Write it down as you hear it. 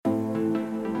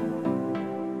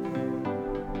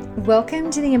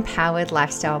Welcome to the Empowered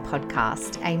Lifestyle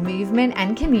Podcast, a movement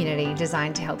and community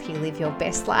designed to help you live your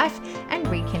best life and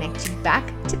reconnect you back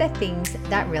to the things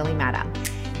that really matter.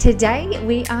 Today,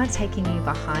 we are taking you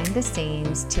behind the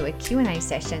scenes to a Q&A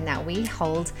session that we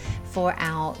hold for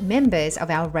our members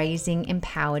of our Raising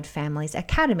Empowered Families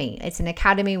Academy. It's an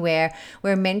academy where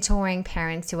we're mentoring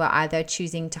parents who are either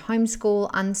choosing to homeschool,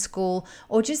 unschool,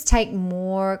 or just take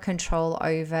more control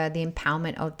over the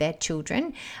empowerment of their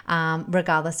children,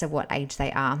 regardless of what age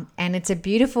they are. And it's a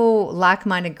beautiful,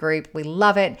 like-minded group. We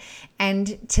love it.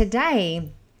 And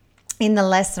today, in the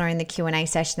lesson or in the Q&A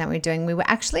session that we're doing, we were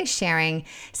actually sharing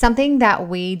something that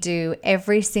we do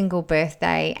every single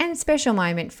birthday and special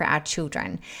moment for our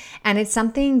children. And it's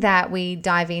something that we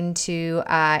dive into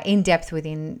in depth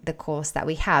within the course that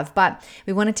we have. But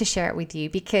we wanted to share it with you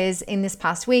because in this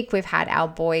past week, we've had our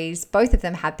boys, both of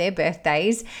them had their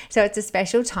birthdays. So it's a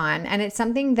special time. And it's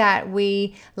something that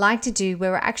we like to do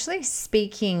where we're actually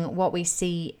speaking what we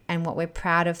see and what we're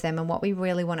proud of them and what we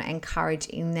really want to encourage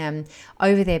in them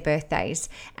over their birthdays.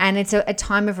 And it's a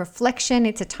time of reflection.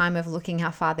 It's a time of looking how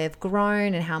far they've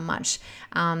grown and how much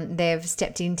they've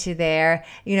stepped into their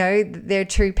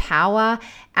true power,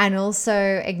 and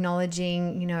also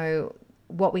acknowledging,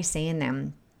 what we see in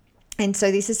them. And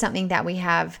so this is something that we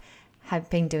have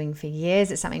been doing for years.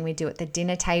 It's something we do at the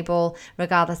dinner table,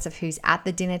 regardless of who's at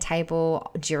the dinner table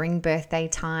during birthday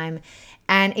time.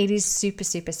 And it is super,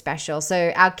 super special.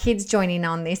 So our kids join in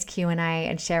on this Q&A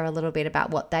and share a little bit about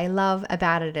what they love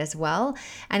about it as well.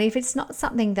 And if it's not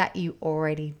something that you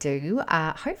already do,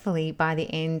 hopefully by the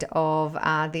end of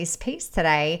this piece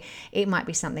today, it might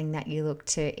be something that you look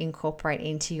to incorporate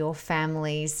into your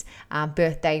family's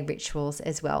birthday rituals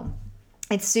as well.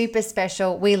 It's super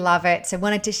special. We love it. So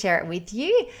wanted to share it with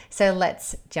you. So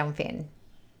let's jump in.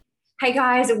 Hey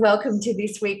guys, welcome to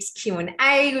this week's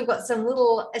Q&A. We've got some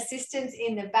little assistants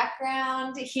in the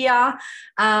background here.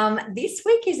 This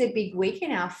week is a big week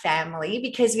in our family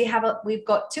because we've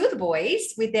got two of the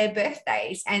boys with their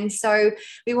birthdays. And so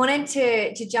we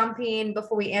wanted to jump in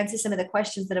before we answer some of the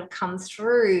questions that have come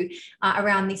through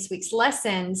around this week's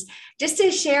lessons, just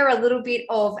to share a little bit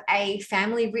of a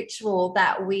family ritual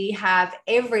that we have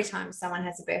every time someone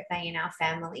has a birthday in our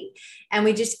family. And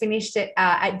we just finished it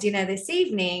at dinner this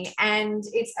evening. And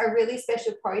it's a really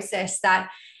special process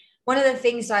that one of the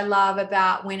things I love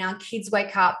about when our kids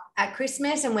wake up at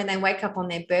Christmas and when they wake up on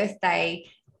their birthday,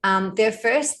 their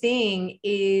first thing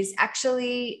is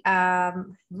actually not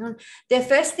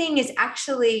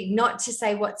to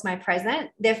say what's my present.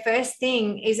 Their first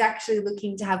thing is actually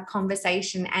looking to have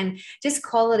conversation and just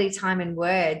quality time and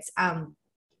words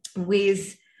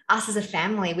with us as a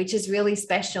family, which is really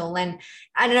special. And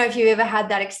I don't know if you've ever had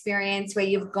that experience where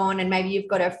you've gone and maybe you've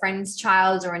got a friend's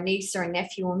child or a niece or a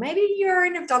nephew, or maybe you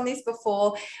have done this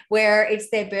before, where it's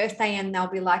their birthday and they'll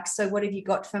be like, so what have you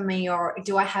got for me? Or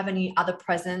do I have any other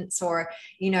presents? Or,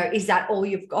 is that all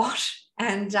you've got?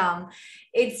 And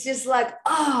it's just like,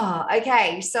 oh,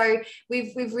 okay. So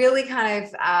we've really kind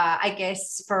of, I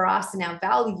guess, for us and our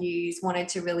values, wanted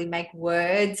to really make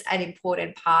words an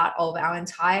important part of our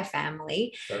entire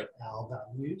family. So our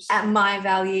values. At my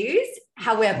values.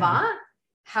 However,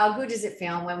 how good does it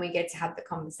feel when we get to have the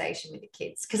conversation with the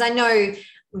kids? Because I know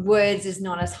words is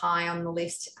not as high on the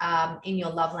list in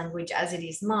your love language as it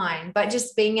is mine, but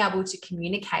just being able to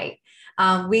communicate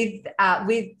with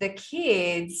the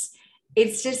kids,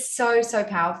 it's just so, so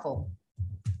powerful.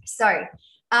 So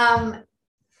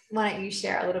why don't you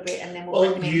share a little bit and then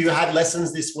we'll... Well, you had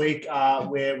lessons this week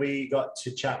where we got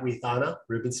to chat with Anna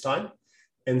Rubinstein.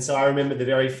 And so I remember the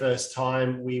very first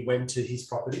time we went to his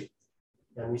property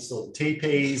and we saw the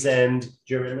teepees. And do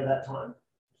you remember that time?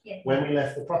 Yeah. When we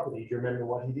left the property, do you remember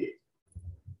what he did?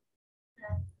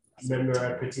 Remember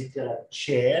a particular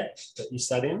chair that you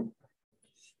sat in?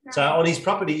 No. So on his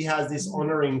property, he has this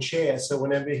honouring chair. So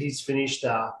whenever he's finished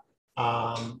a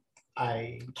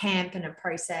camp and a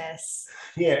process.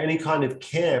 Yeah, any kind of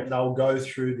camp, they'll go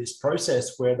through this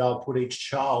process where they'll put each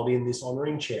child in this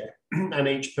honouring chair and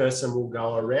each person will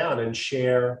go around and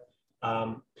share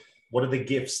what are the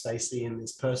gifts they see in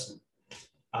this person.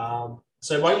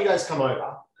 So why don't you guys come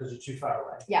over because you're too far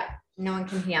away. Yeah, no one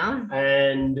can hear.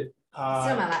 And sit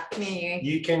on my lap, me and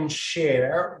you can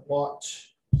share what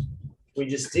we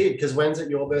just did, because when's it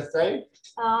your birthday?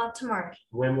 Tomorrow.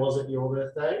 When was it your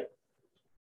birthday?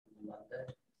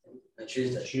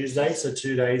 Tuesday. Tuesday, so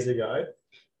 2 days ago.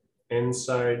 And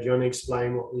so do you want to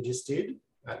explain what we just did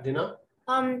at dinner?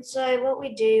 So what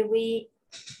we do, we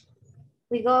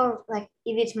go, like,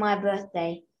 if it's my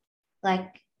birthday,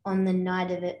 like on the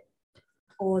night of it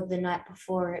or the night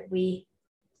before it, we,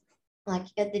 like,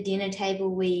 at the dinner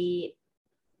table, we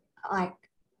like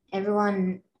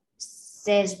everyone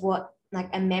says what, like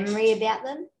a memory about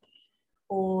them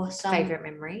or some Favorite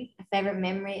memory. a favorite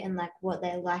memory and like what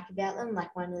they like about them,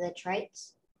 like one of their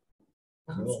traits.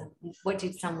 Awesome. What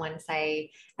did someone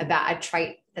say about a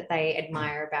trait that they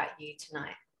admire about you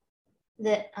tonight?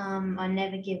 That I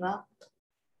never give up.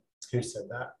 Who said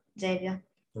that? Xavier.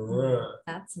 Ah,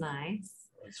 That's nice.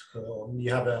 that's cool.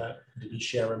 Did you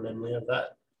share a memory of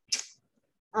that?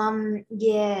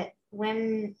 Yeah,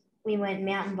 when we went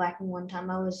mountain biking one time,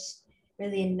 I was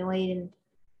really annoyed and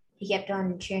he kept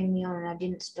on cheering me on and I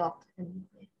didn't stop. And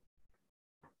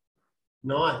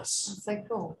Nice. That's so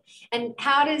cool. And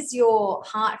how does your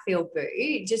heart feel,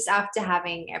 Boo, just after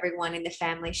having everyone in the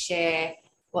family share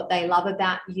what they love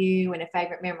about you and a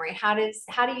favorite memory? How do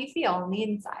you feel on the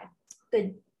inside?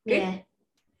 Good. Good. Yeah.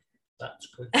 That's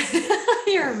good.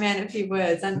 You're a man of few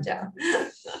words, aren't you?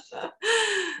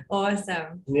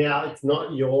 Awesome. Now, it's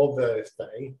not your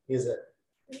birthday, is it?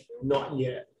 Not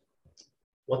yet.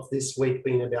 What's this week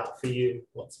been about for you?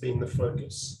 What's been the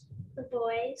focus? The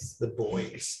boys. The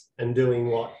boys. And doing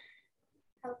what?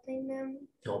 Helping them.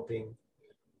 Helping.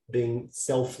 Being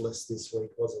selfless this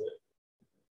week, wasn't it?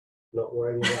 Not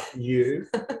worrying about you.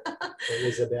 It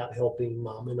was about helping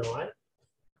Mum and I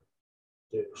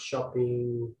do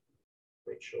shopping,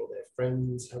 make sure their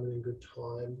friends having a good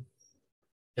time.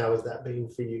 How has that been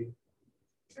for you?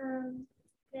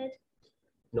 Good.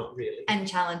 Not really. And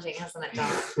challenging, hasn't it, Dom?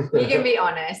 You can be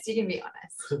honest.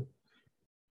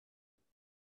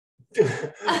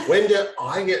 When do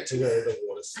I get to go to the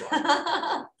water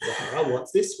slide? Zara,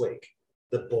 what's this week?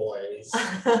 The boys.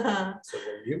 So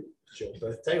when it's your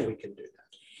birthday, we can do that.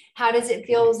 How does it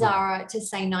feel, Zara, to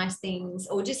say nice things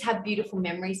or just have beautiful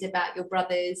memories about your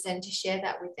brothers and to share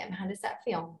that with them? How does that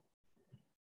feel?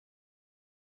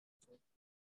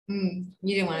 You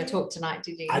didn't want to talk tonight,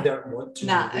 did you? I don't want to.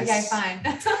 Nah, do okay, this. fine.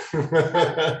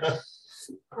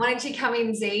 Why don't you come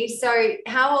in, Z? So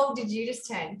how old did you just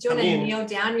turn? Do you want to kneel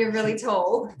down? You're really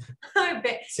tall. I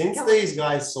bet. Since these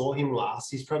guys saw him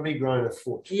last, he's probably grown a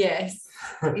foot. Yes.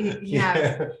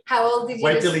 Yeah. How old did you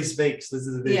Wait till he speaks.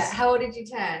 Listen to this. Yeah. How old did you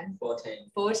turn?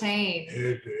 14. 14.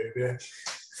 Hey, baby.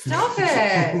 Stop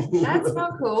it. That's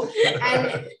not cool.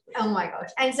 And oh my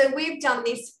gosh. And so we've done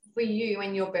this for you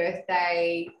and your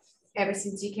birthday ever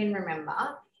since you can remember.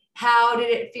 How did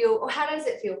it feel, or how does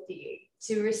it feel for you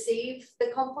to receive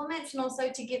the compliments and also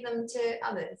to give them to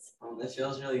others? It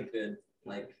feels really good.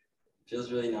 Like, it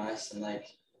feels really nice. And like,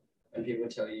 when people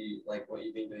tell you like what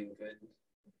you've been doing good,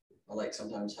 or like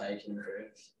sometimes how you can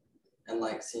improve, and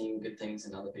like seeing good things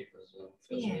in other people as well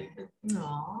feels really good.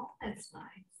 Oh, that's nice.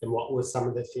 And what were some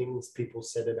of the things people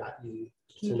said about you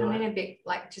Can you tonight? come in a bit,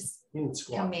 like just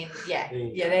come in? Yeah. There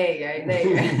you Yeah, there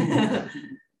you go.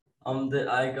 That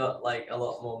I got like a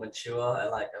lot more mature and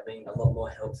like I've been a lot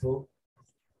more helpful.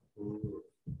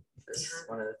 That's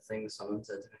one of the things someone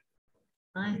said to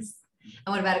me. Nice.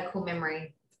 And what about a cool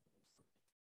memory?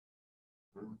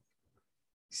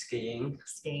 Skiing.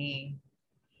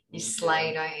 You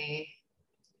slay, don't you?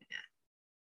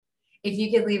 If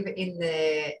you could live in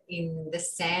the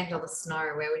sand or the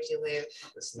snow, where would you live?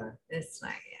 The snow. The snow,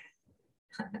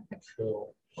 yeah.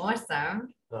 Cool.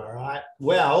 Awesome. All right.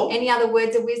 Well, Any other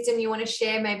words of wisdom you want to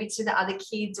share maybe to the other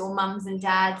kids or mums and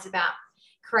dads about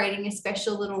creating a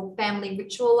special little family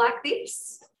ritual like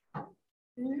this?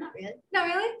 Not really. No,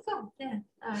 really? Cool. Yeah.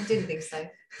 Oh, I didn't think so.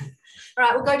 All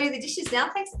right, we'll go do the dishes now.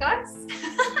 Thanks, guys.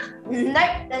 Nope,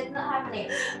 that's not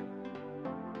happening.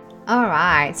 All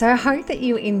right, so I hope that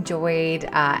you enjoyed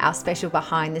our special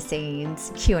behind the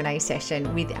scenes Q&A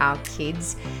session with our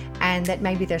kids, and that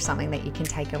maybe there's something that you can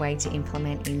take away to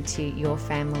implement into your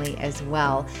family as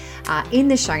well. In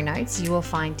the show notes, you will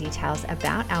find details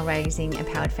about our Raising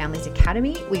Empowered Families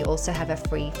Academy. We also have a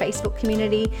free Facebook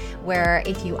community where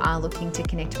if you are looking to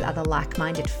connect with other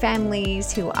like-minded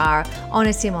families who are on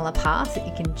a similar path, that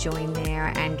you can join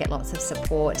there and get lots of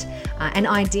support and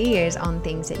ideas on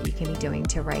things that you can be doing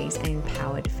to raise an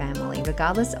empowered family,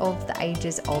 regardless of the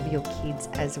ages of your kids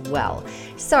as well.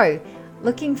 So,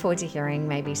 looking forward to hearing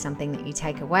maybe something that you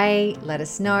take away. Let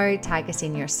us know, tag us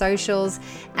in your socials,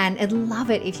 and I'd love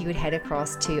it if you would head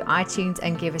across to iTunes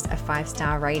and give us a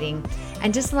 5-star rating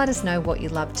and just let us know what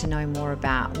you'd love to know more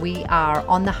about. We are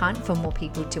on the hunt for more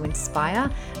people to inspire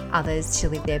others to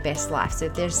live their best life. So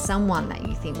if there's someone that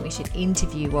you think we should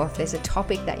interview, or if there's a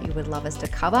topic that you would love us to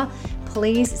cover,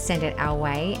 please send it our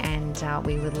way, and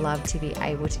we would love to be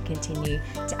able to continue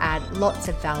to add lots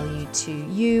of value to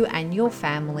you and your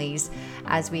families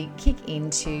as we kick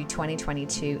into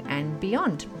 2022 and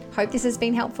beyond. Hope this has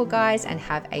been helpful, guys, and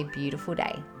have a beautiful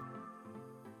day.